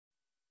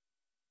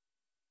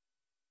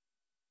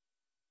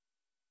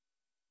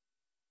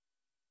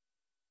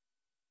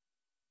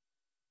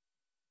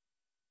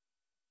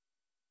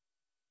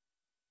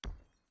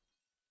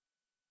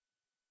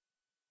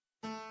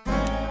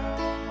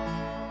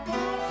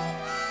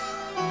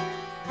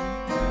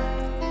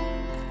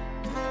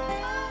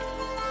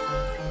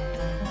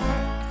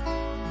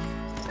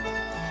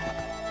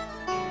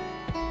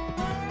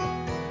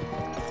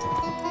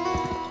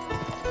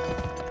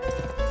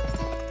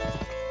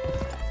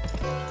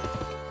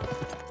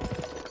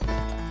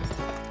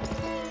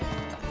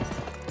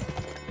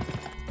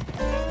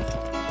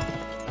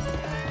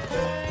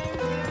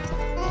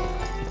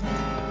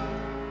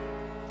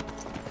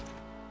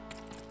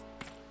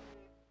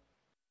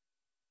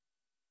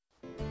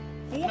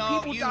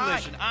people die.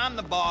 Listen, I'm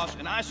the boss,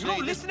 and I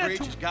say this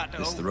bridge has got to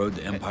open. This the road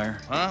to Empire?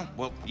 Huh?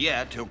 Well,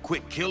 yeah, till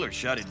Quick Killer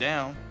shut it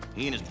down.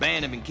 He and his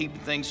band have been keeping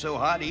things so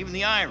hot, even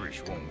the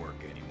Irish won't work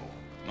anymore.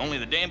 Only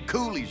the damn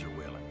coolies are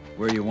willing.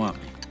 Where you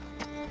want me?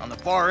 On the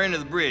far end of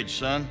the bridge,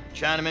 son.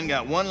 Chinamen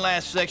got one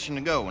last section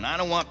to go, and I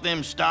don't want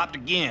them stopped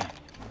again.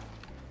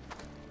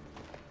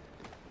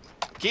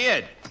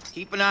 Kid,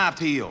 keep an eye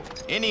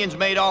peeled. Indians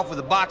made off with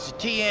a box of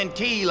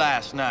TNT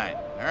last night.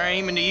 They're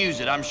aiming to use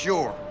it, I'm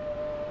sure.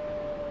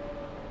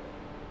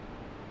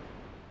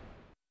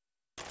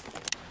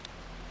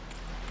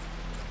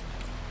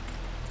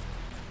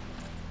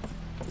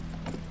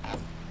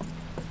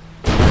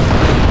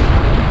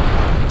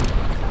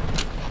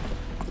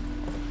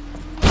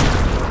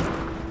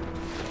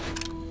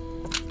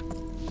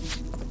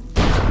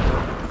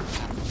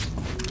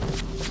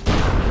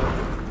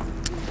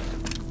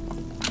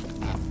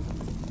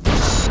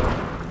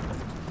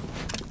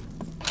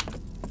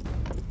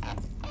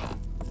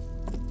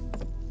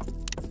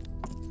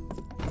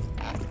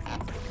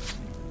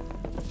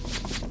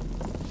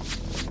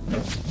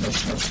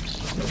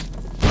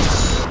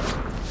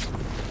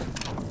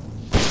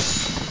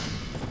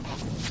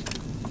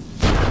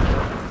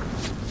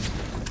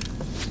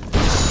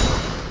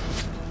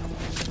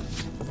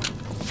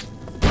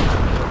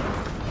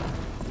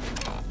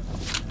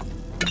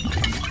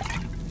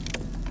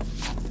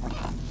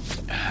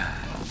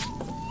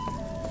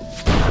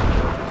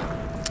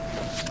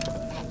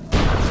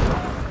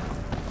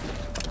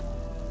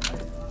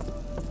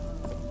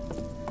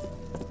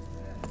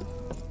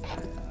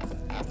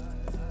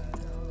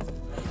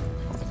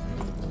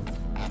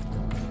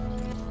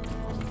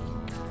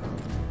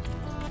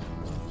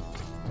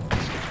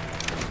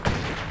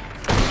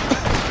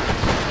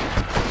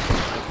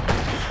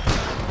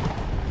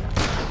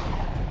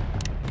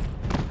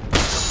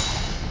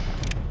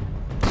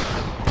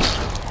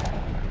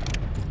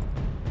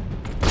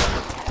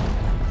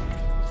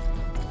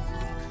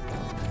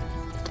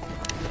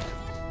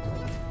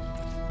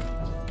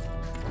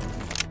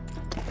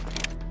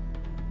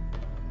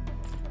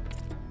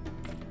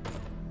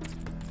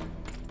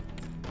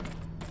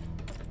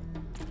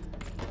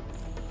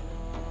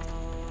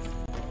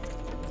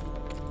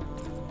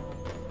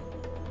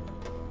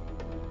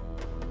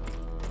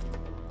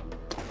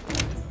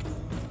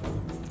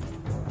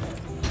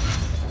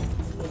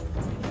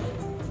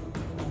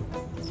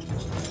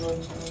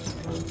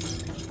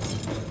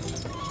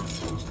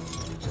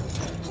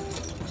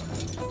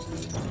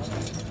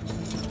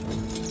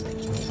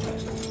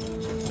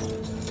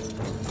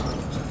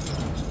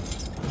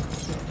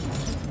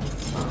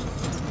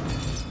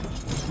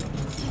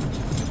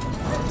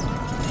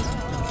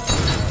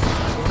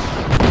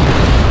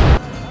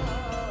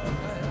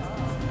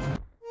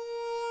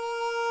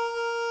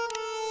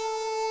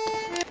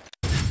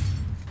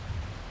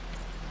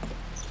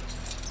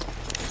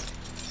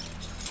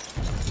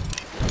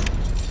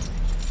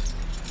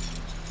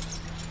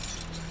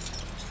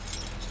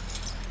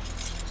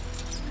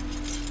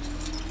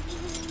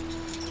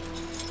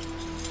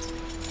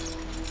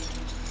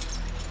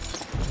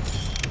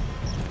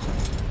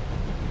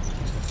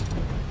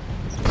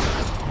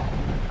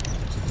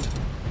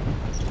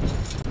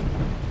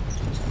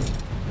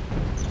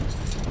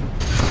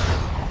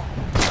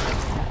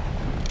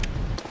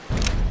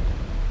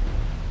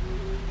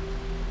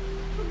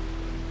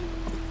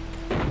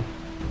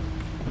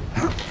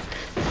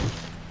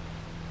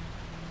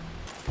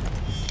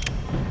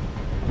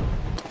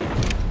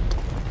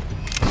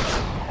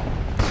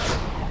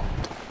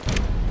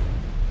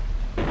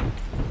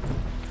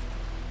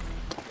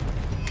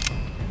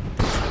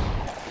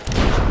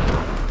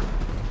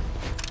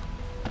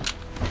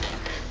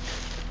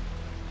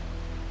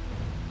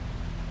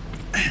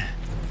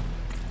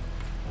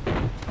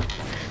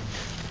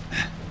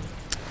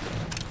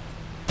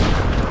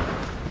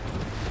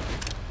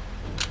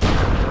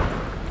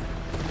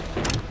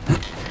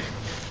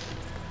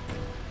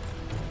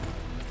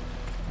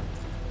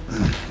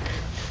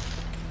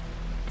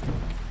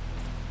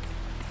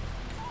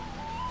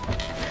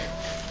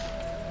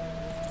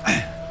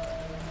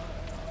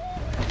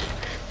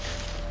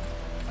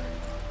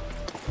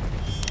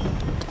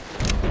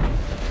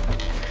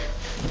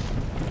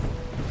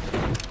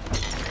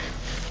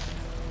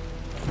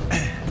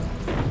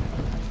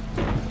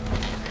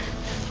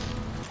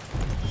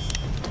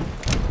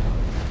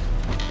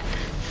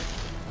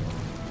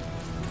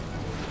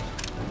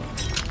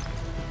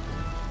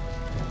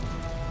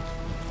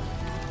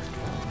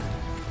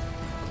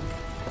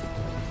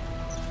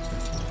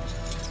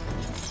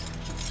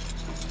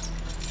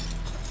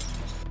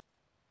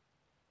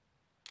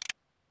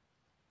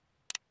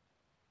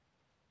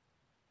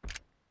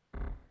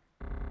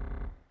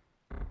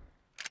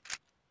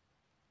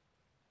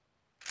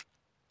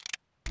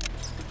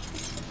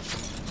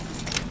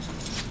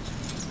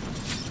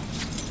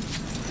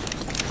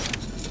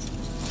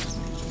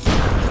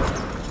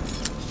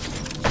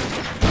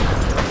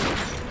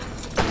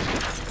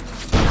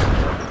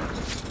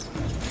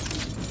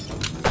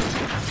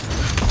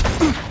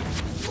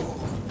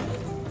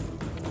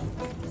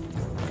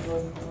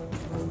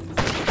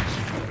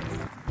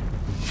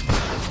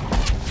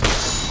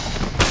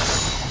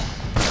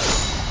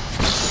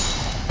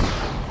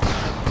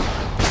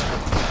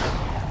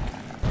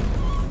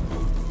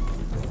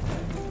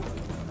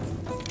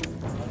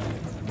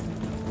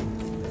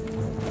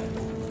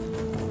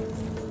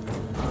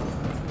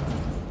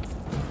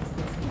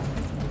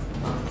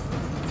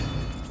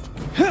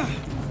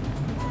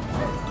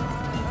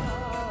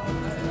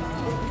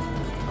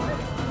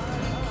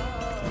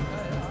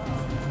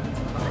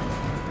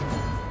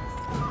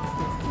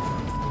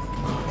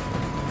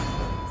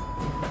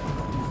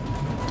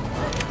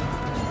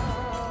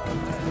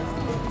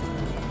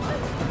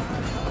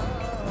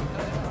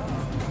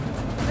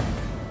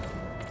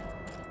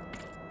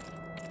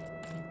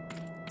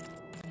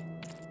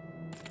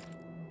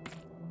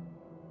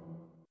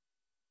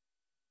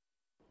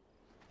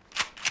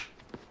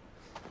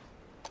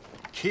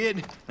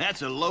 Kid,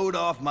 that's a load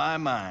off my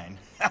mind.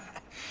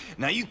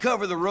 Now you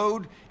cover the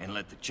road and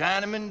let the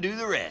Chinaman do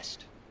the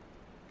rest.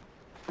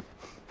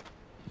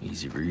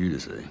 Easy for you to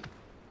say.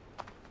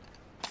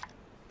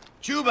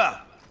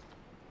 Chuba!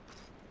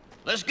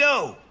 Let's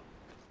go!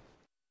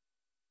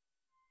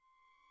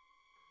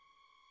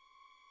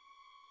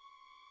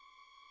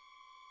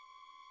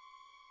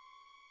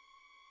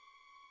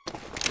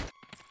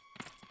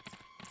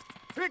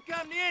 Here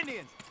come the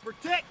Indians!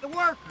 Protect the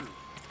workers!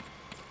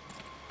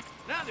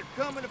 Now they're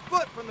coming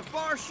afoot from the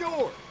far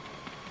shore.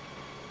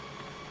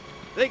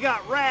 They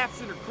got rafts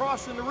and are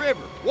crossing the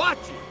river. Watch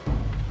it!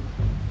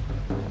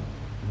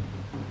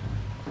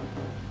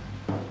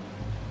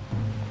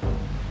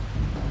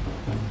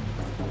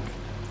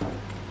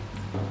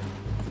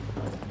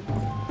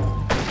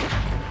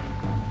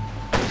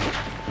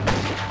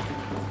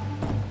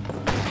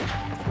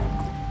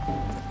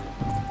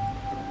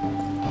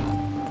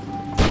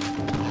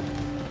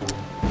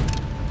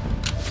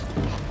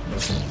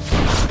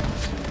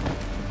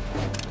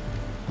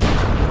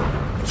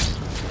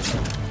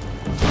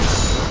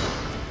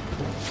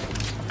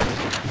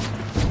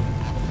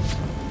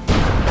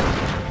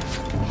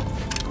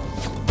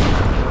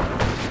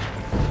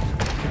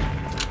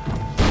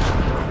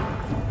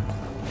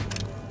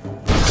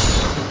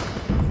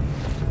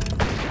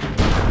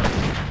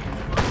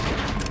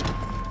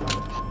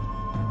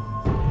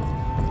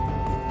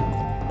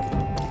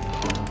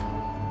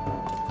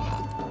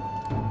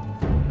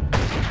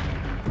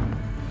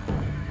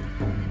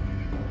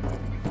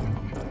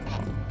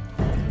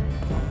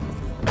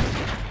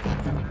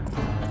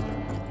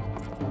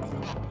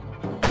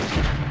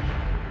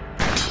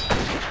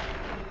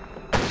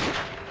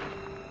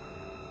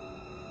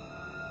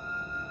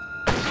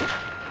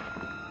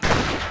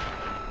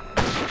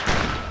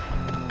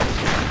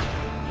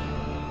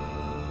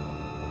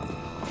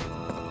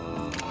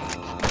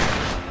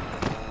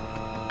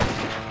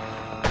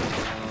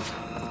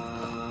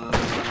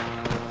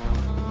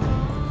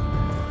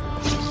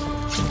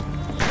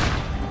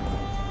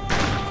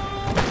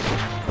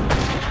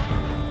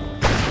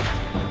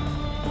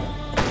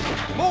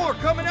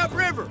 Coming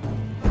upriver!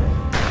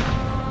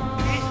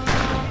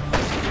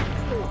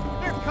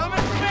 They're coming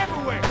from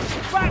everywhere!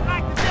 Fight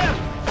like the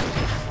devil!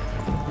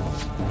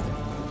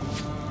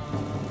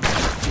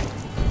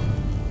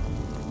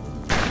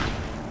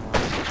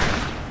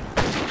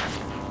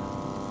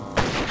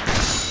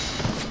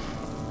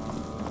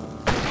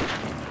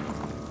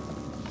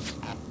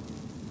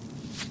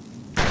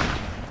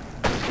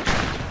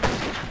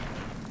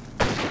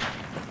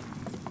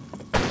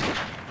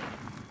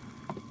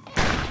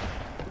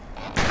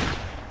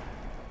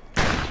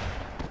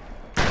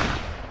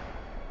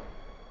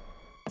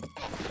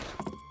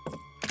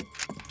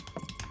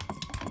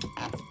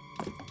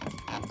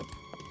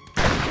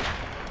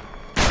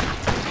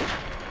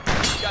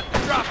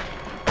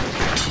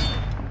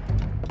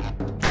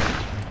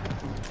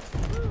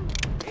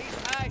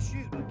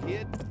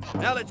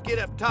 Now let's get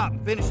up top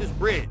and finish this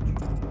bridge.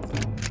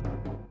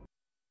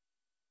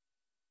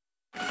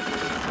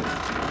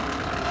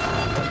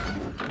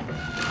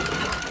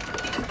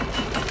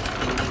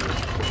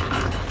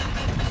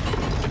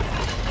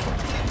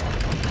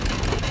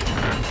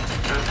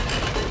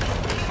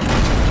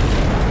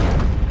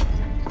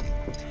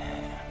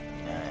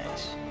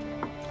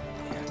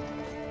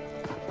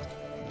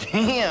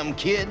 Damn,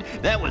 kid,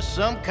 that was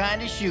some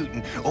kind of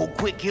shooting. Old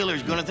Quick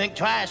Killer's gonna think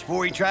twice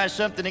before he tries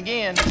something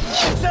again.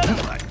 Son of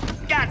a...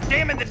 God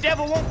damn it, the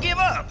devil won't give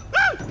up!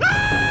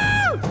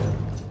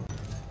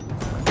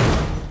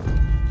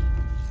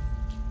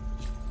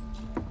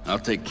 I'll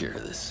take care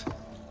of this.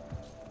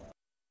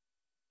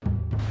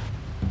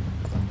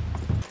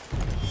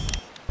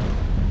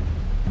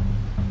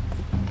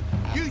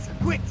 Use your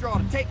quick draw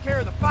to take care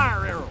of the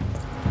fire arrow.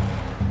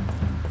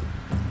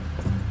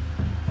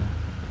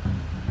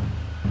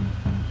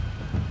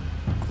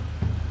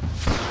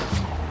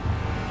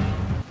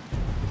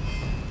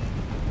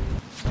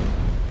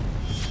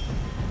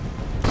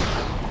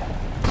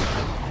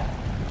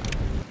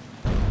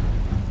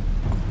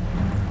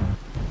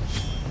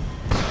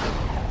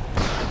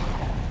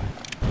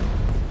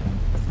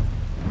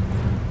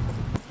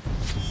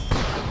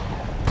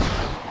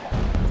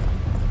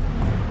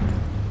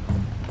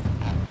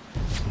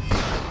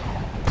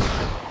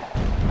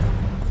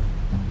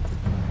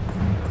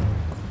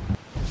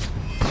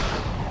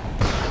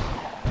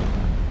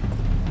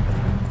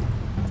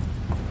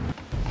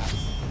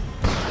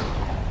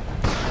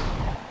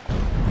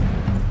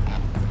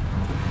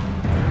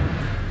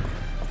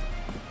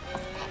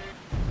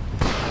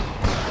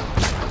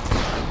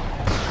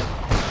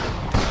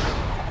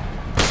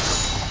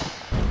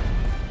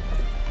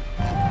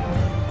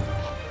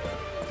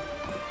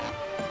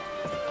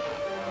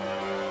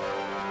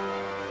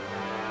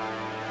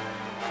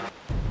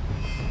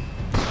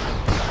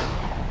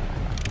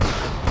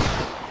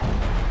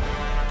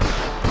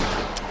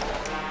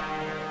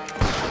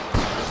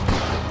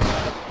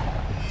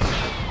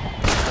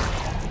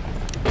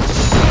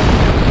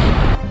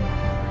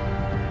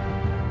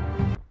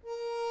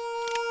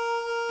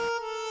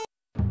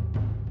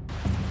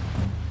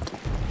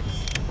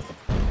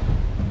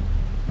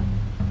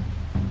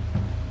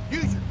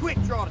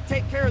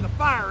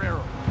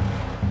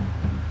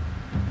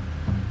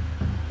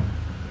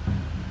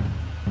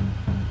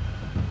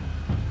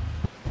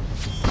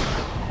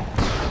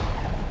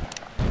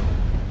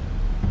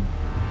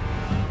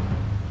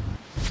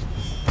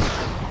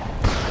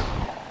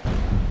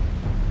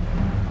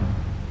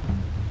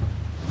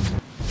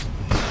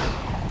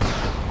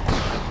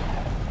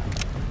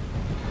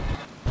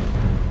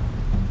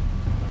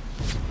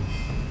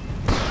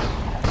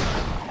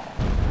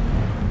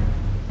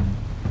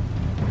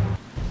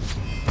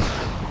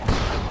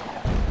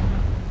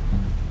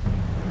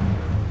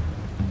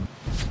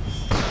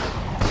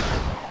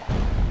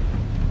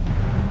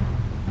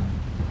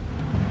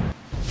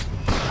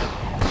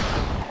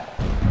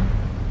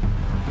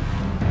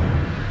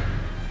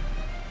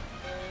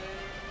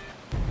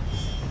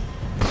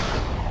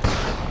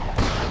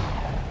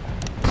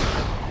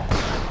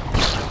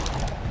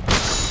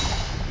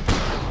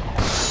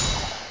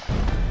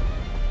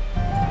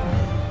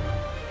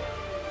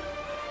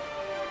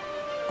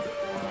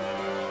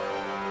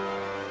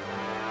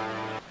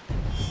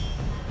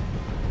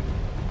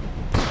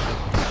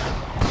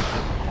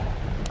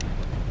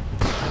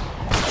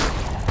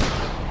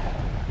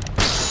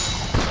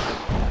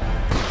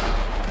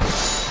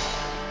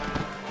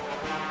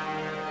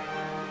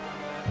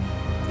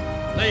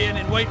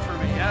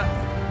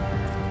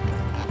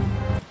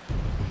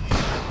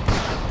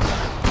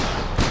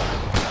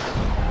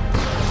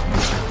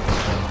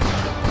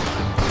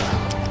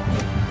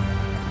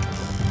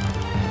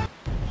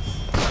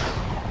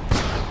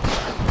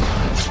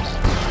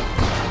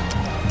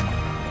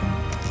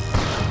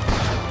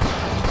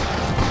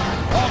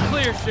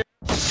 clear, Sheriff.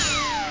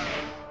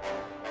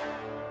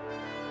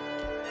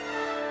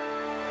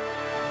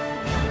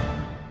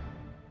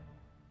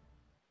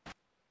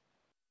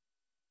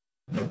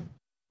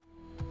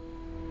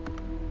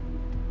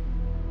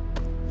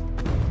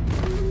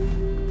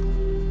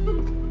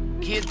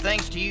 Kid,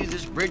 thanks to you,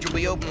 this bridge will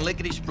be open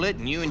lickety-split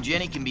and you and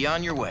Jenny can be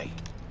on your way.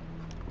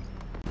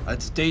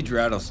 That stage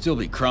route will still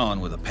be crawling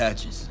with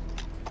Apaches.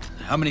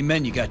 How many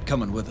men you got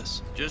coming with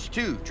us? Just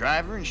two,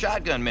 driver and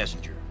shotgun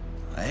messenger.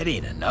 That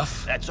ain't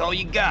enough. That's all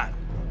you got.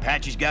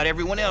 Apache's got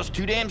everyone else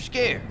too damn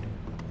scared.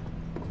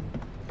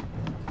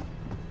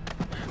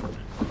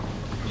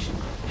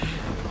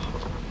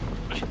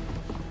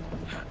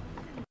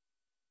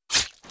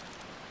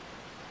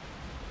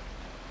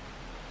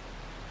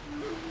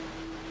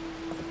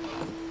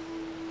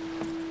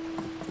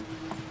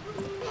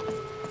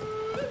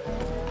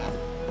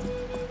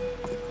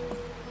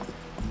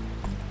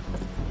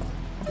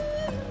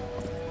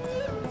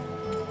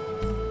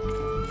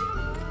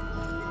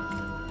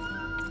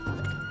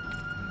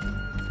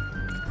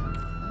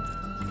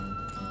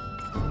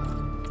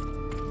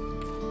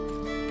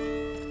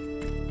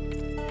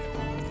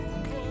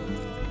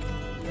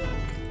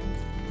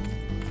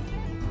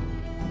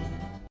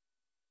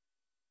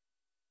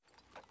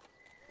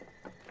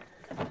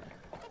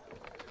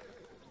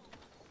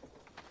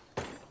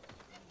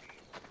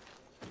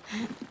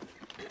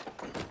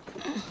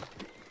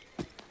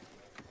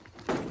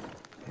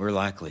 We're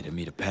likely to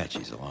meet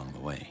Apaches along the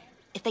way.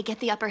 If they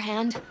get the upper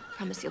hand,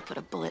 promise you'll put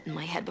a bullet in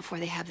my head before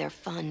they have their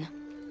fun.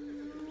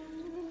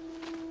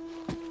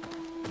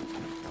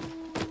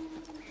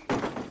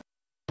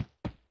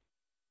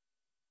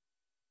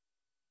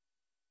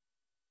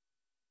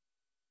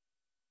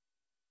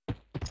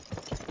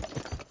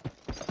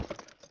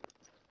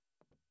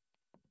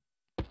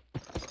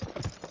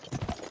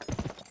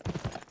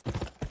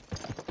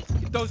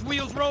 Get those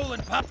wheels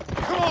rolling, Pop.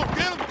 Come on,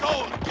 get them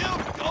going! Get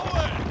them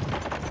going!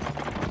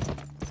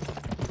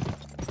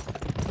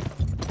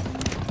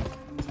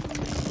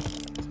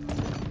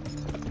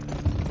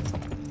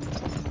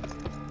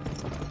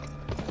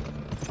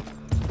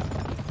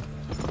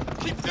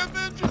 Keep them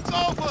engines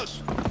off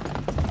us!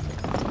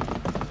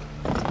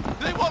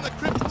 They want to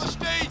cripple the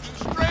stage and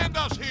strand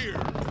us here!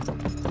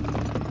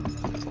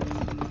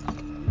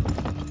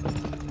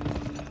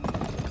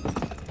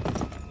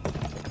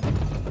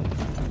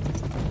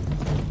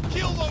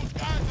 Kill those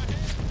guys ahead!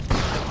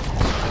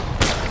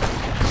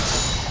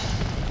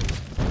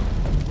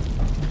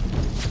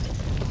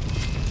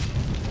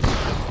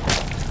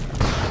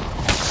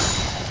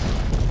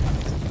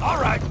 All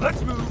right,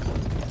 let's move.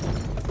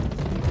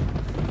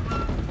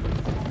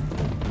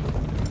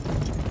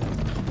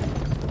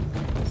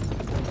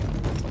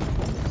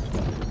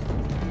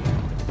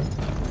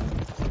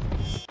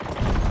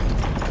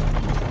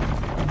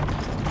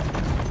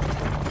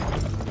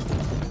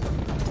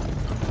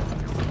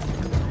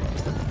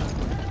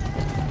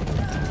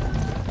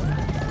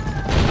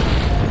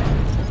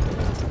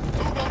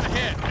 Move on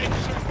ahead, make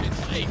certain it's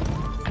safe.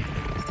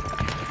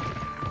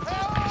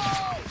 Help!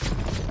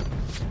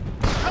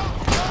 Help,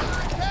 brother,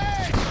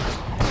 attack!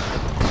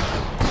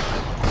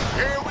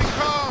 Here we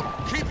come!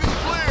 Keep it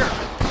clear!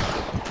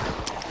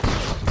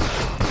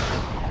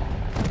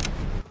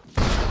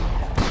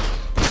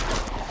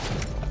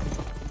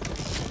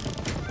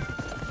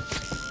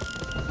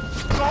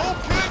 The whole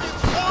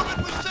canyon's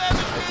swarming with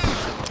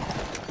savages!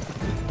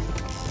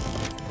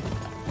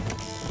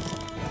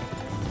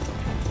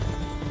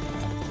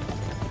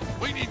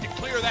 We need to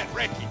clear that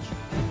wreckage.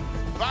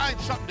 Find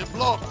something to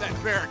blow up that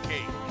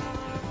barricade.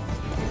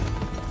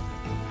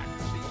 I can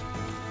see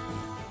something.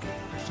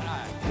 Other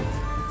side.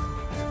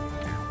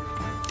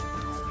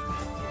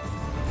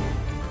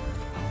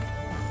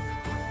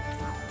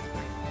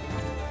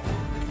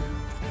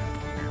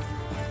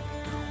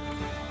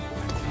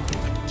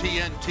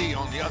 TNT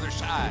on the other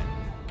side.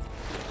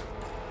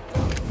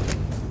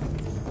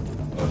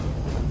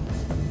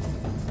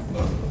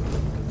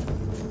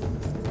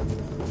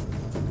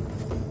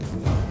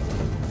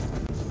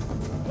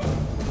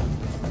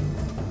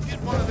 Get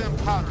one of them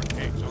powder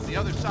kegs on the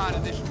other side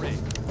of this rig.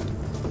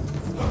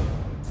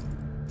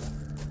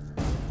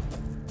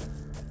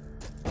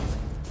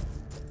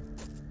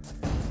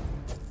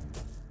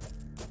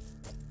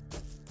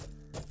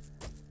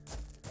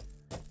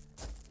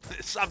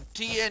 Some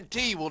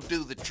TNT will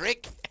do the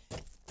trick.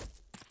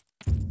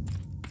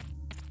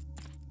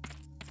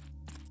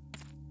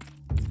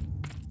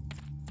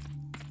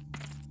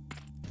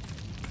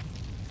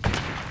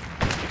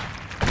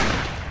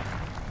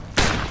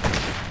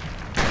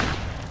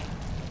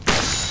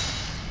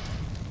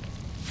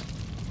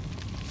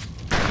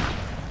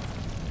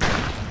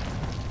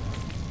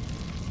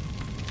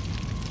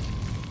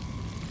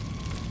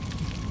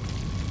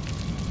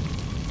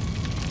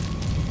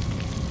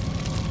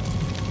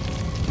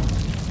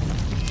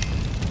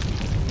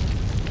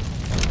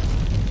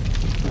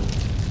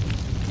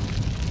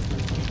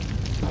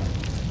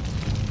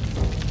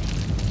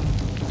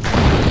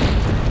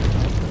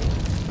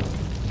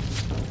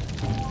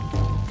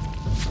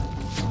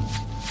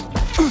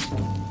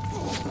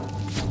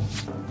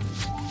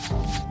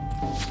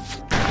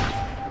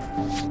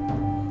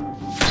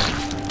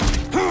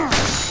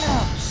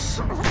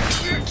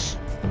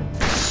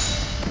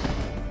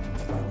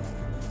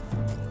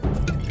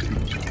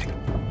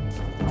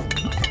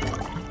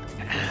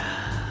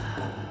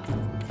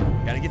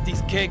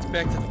 kegs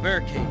back to the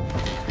barricade.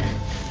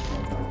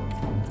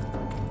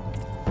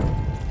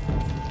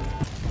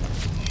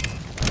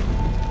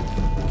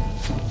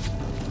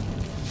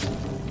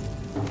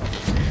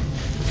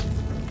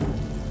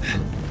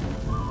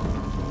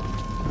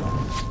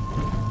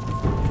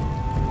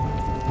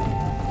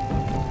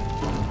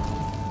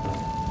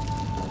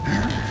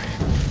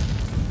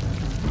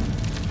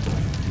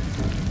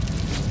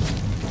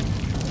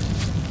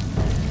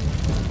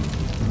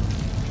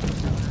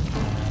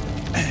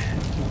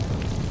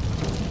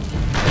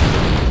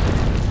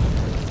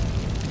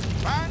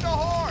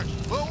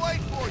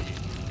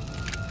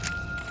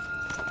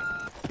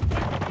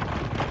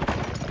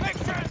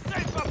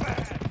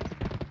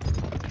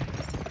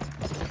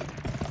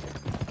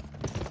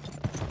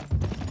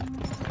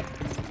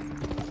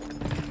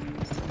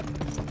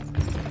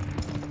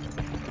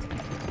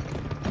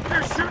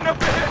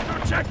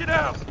 Check it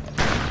out!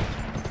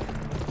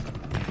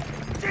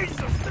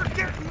 Jesus, they're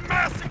getting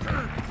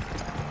massacred!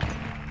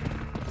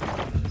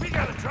 We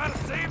gotta try to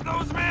save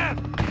those men!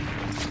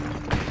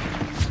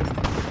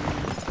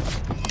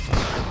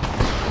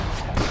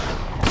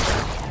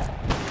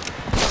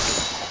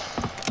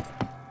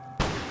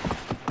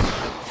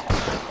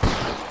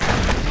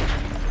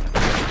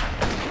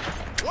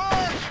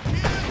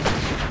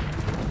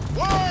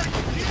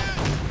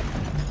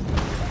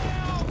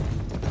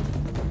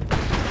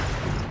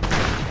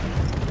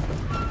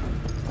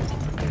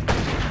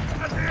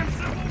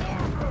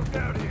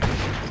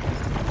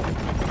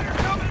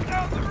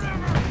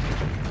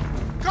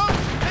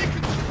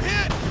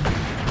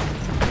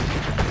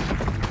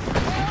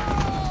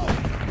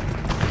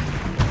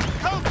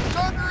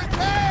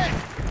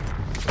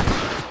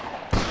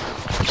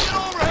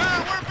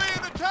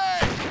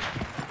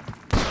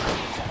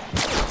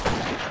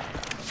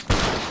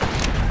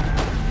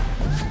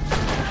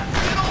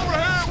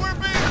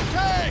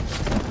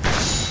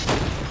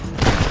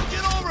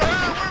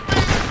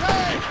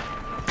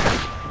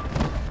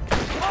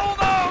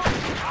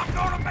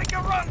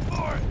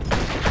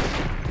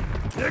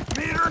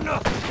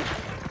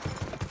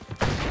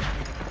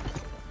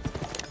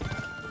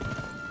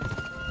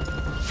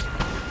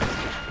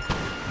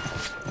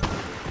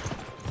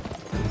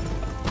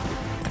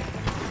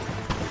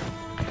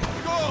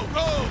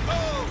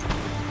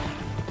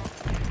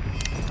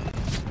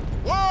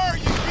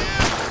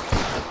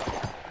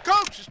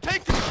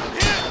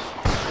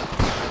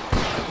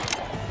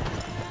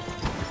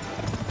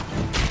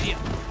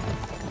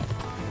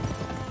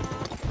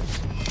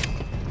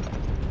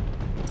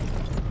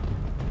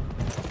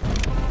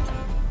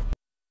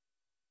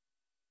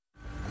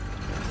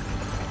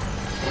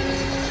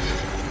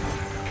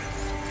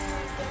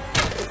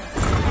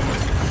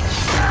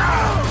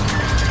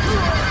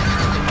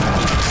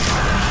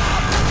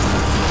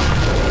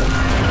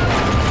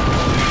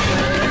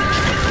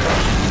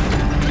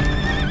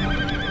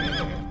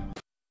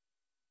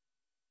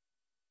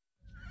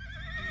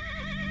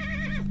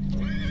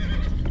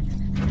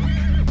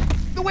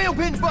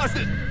 Pin's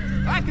busted!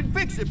 I can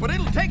fix it, but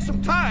it'll take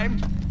some time.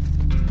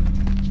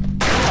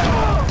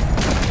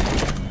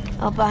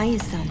 I'll buy you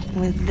some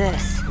with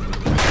this.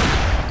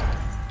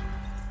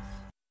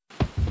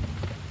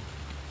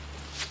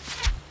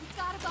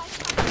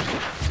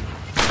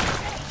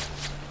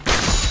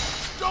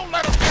 Don't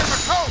let him get the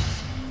coat!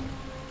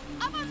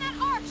 Up on that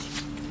arch!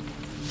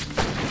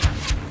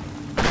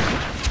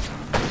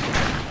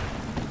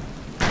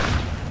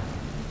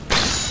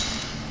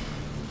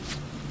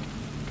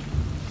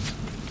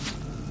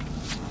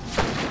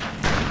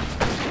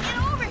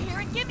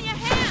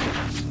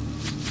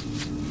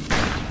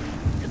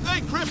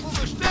 Cripple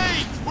the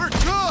stage! We're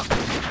cooked!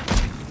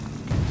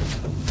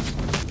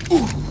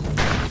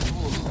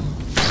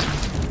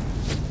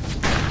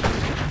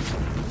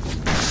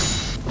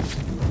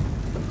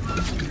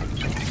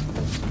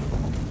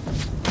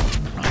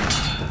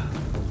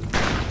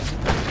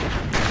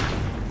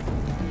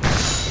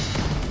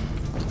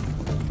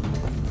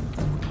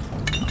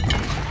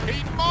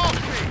 Keep him off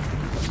me!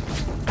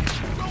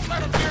 Don't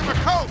let him near my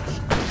coach!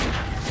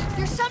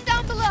 There's some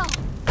down below!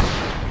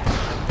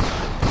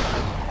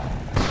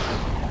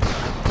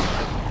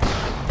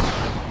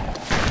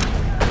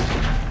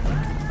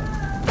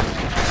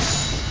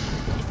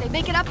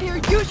 Make it up here,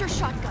 use your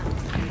shotgun.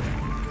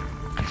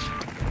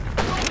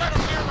 Don't let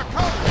them near my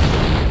coat!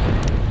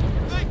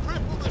 They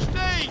cripple the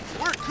stage!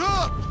 We're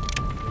cooked!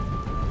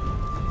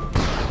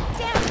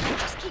 Damn it,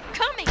 just keep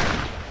coming!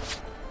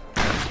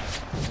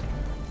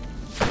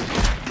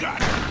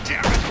 God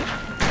damn it!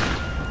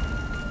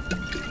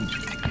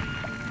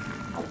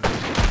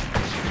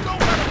 Don't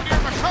let them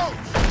near my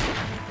coach!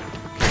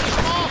 Keep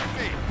them off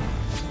me!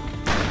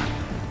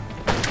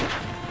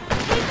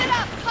 Keep it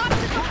up! Cops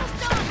is almost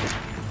done!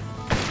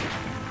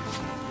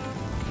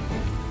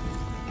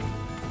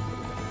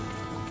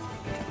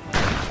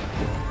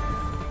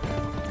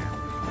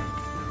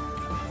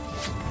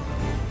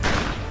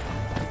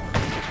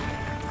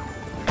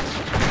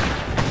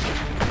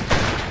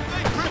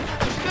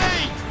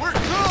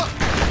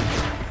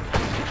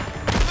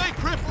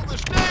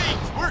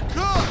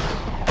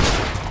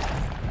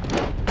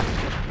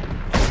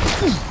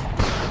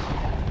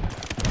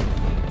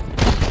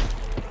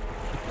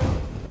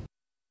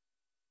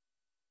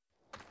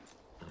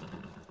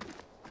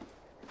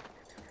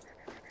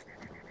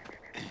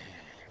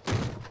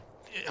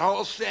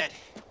 All set.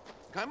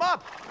 Come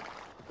up.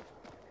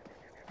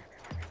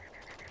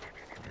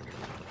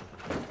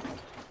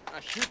 Now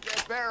shoot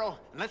that barrel,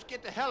 and let's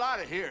get the hell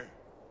out of here.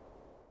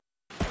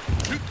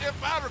 Shoot them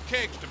powder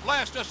kegs to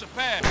blast us a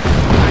path.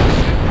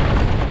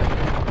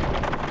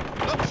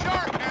 Look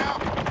sharp now.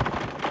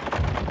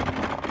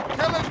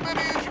 Kill as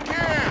many as you can.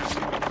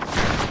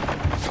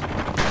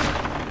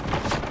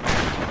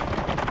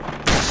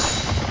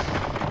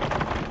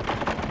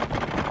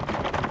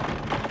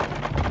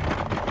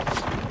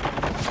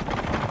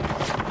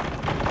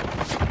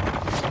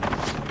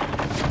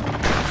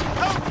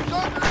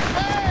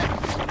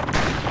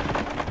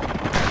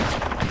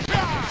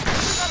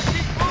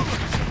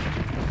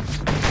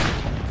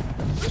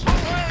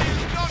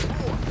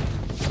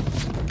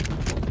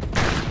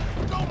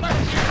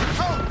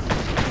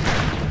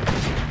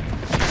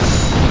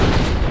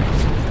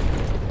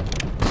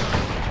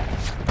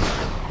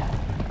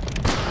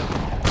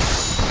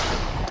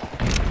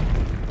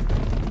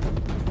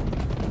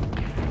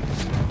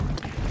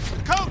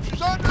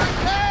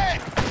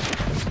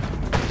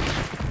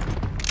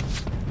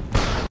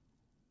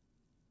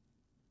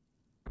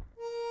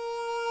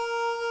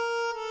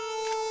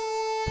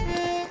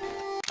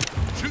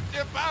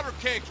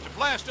 Kegs to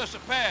blast us a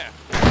path.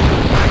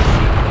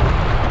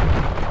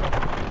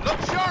 Look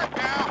sharp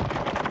now.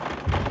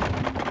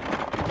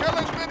 Kill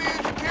as many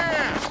as you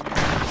can.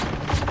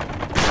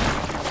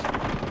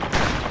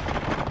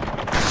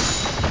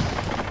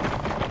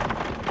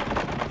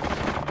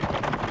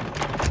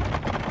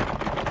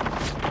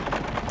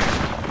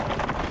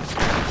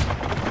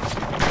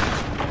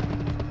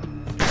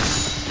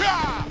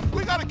 Yeah,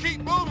 we gotta keep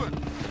moving.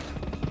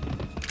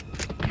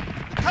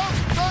 The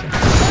coast is under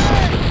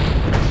attack.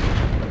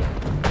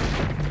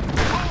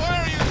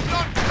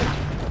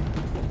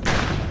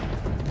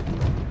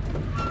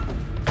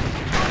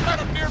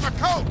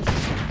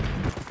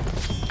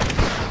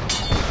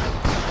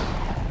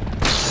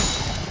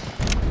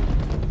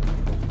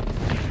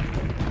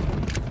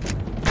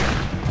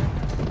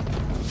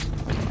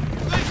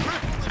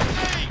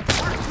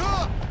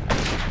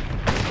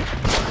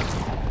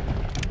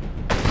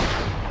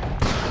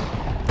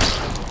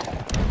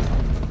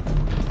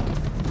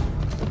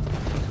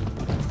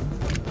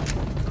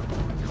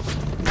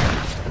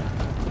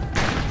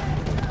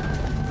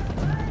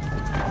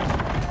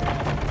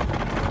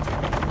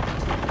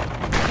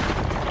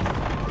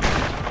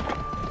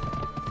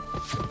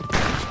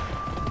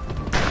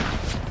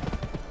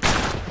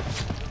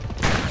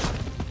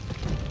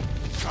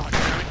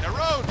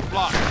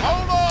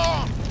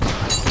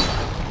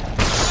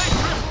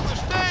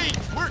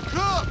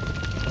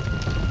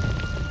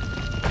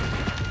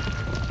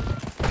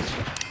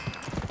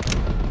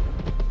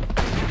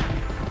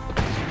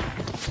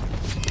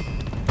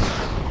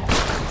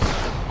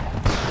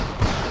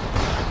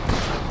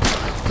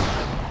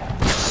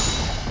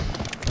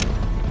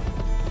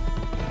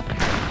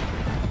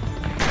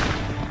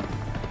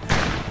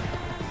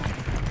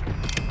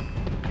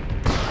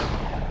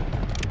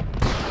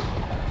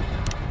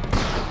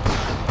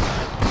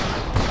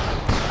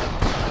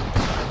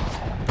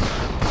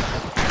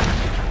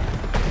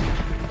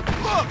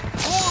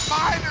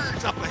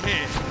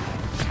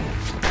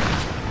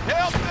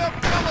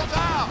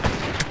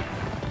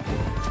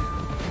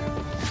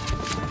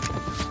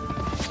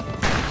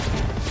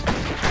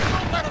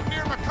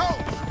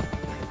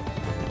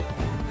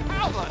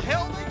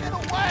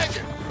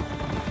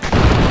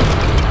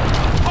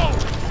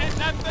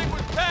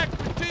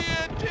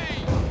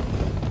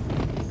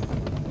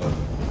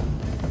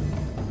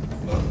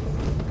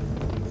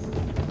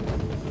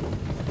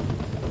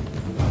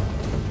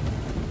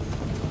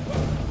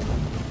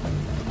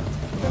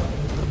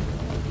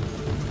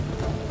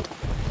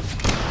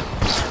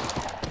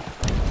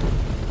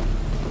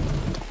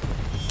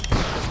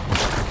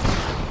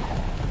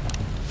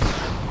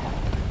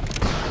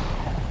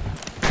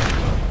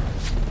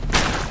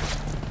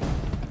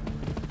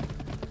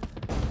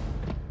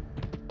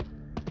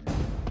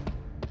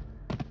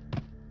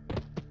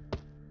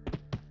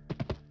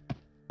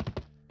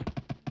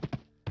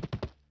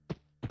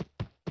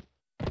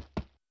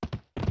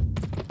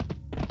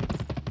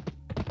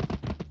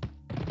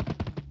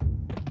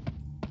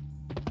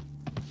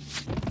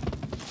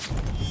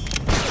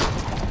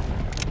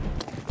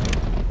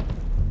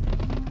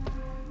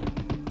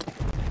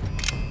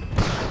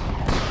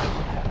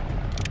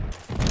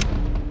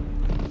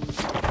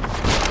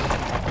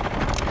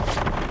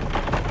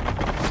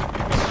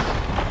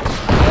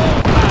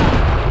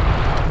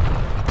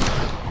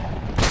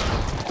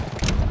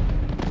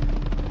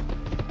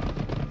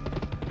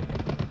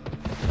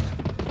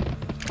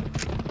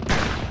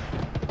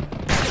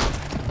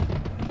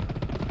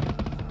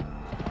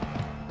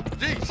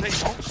 They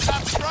won't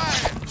stop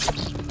trying.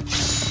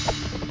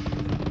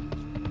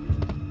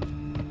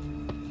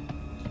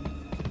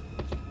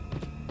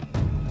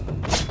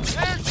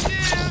 There she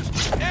is,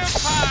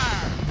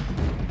 Empire.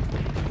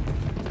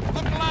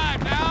 Look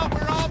alive now,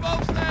 we're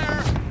almost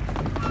there.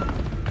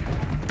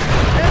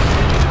 There's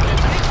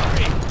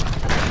history.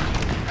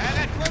 And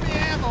that's plenty of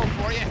ammo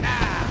for you now.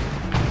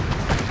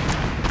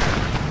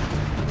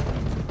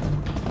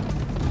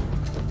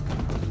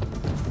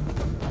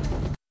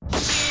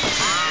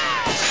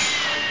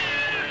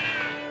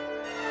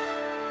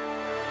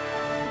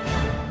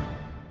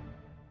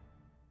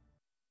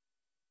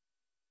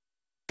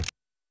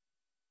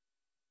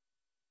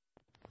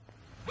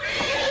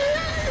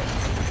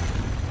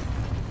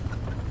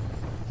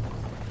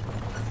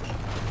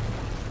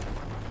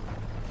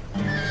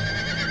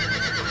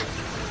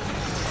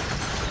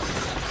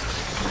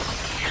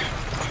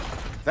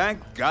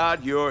 Thank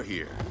God you're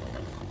here.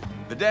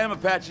 The damn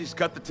Apaches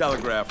cut the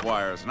telegraph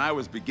wires, and I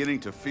was beginning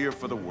to fear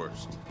for the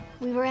worst.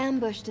 We were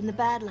ambushed in the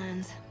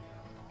Badlands.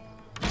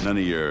 None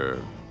of your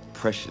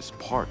precious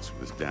parts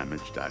was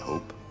damaged, I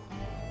hope.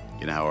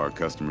 You know how our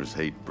customers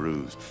hate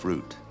bruised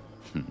fruit.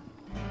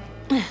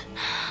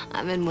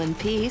 I'm in one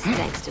piece,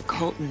 thanks to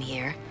Colton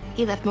here.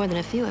 He left more than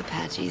a few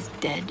Apaches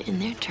dead in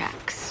their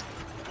tracks.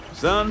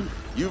 Son,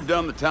 you've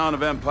done the town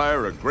of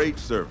Empire a great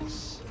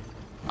service.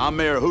 I'm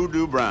Mayor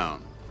Hoodoo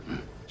Brown.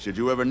 Should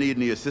you ever need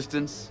any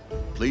assistance,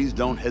 please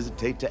don't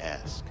hesitate to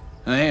ask.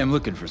 I am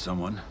looking for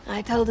someone.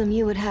 I told him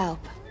you would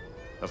help.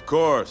 Of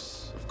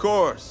course, of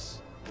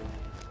course.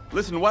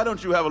 Listen, why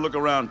don't you have a look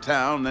around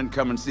town, then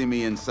come and see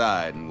me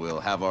inside, and we'll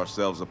have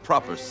ourselves a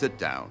proper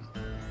sit-down.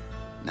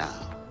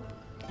 Now,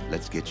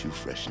 let's get you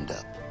freshened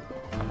up.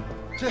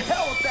 To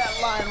hell with that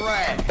line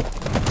rag!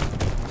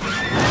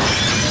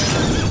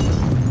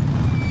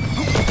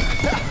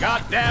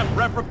 Goddamn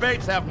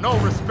reprobates have no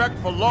respect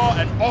for law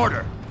and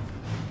order.